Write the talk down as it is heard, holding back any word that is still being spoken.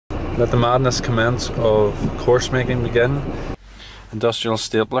Let the madness commence of course making begin. Industrial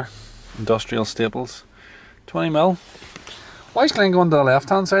stapler, industrial staples, 20mm. Why is Glenn going to the left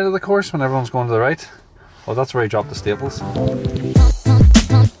hand side of the course when everyone's going to the right? Well, that's where he dropped the staples.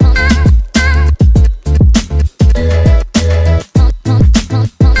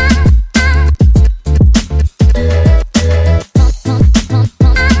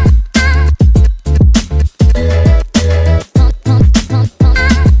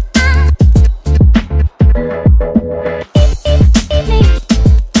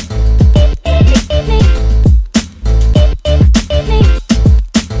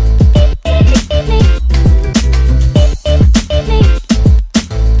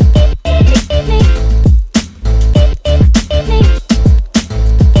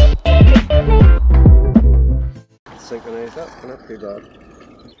 Synchronize that, not too bad.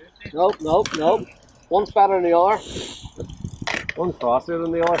 Nope. One's better than the other. One's faster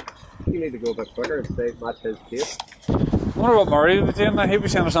than the other. You need to go a bit quicker and stay match his pace. I wonder what Murray would be doing now. He'd be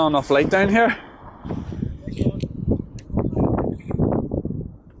saying there's not enough light down here.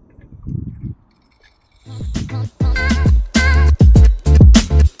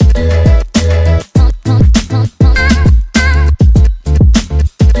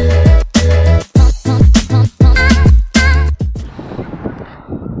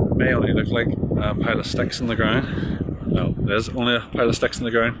 May only look like a pile of sticks in the ground. No, it is only a pile of sticks in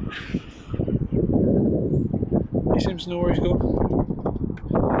the ground. He seems to know where he's going.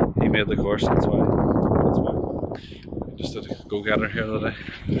 He made the course, that's why. Just a go-getter here today.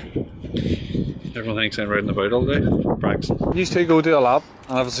 Everyone thinks I'm riding about all day, practicing. These two go do a lap,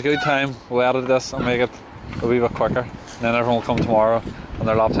 and if it's a good time, we'll edit this and make it a wee bit quicker. And then everyone will come tomorrow, and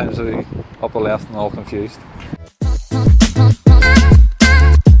their lap times will be up the left and all confused.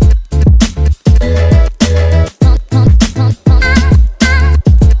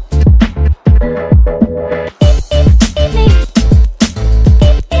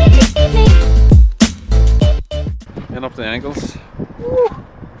 Up the ankles. Woo.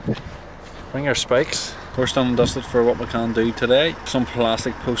 Bring your spikes. We're done and dusted for what we can do today. Some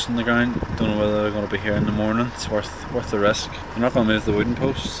plastic posts in the ground. Don't know whether they're going to be here in the morning. It's worth the risk. We're not going to move the wooden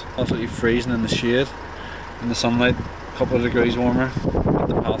posts. Absolutely freezing in the shade, in the sunlight. A couple of degrees warmer. Got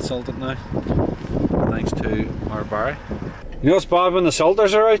the path salted now, thanks to our Barry. You know what's bad when the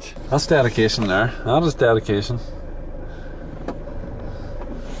salters are out? That's dedication there. That is dedication.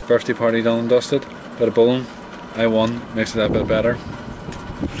 Birthday party done and dusted. Bit of bowling. I won, makes it a bit better.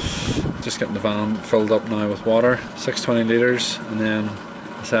 Just getting the van filled up now with water. 620 litres and then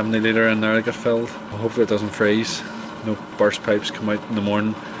a 70 litre in there to get filled. Hopefully it doesn't freeze. No burst pipes come out in the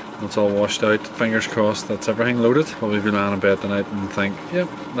morning and it's all washed out. Fingers crossed that's everything loaded. But we'll be lying in bed tonight and think, yep,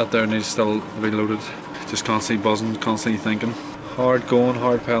 that there needs still to be loaded. Just constantly buzzing, constantly thinking. Hard going,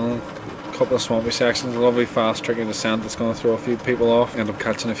 hard pedaling. Couple of swampy sections, a lovely fast tricky descent that's going to throw a few people off. End up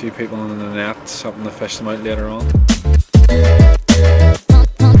catching a few people in the nets, hoping to fish them out later on.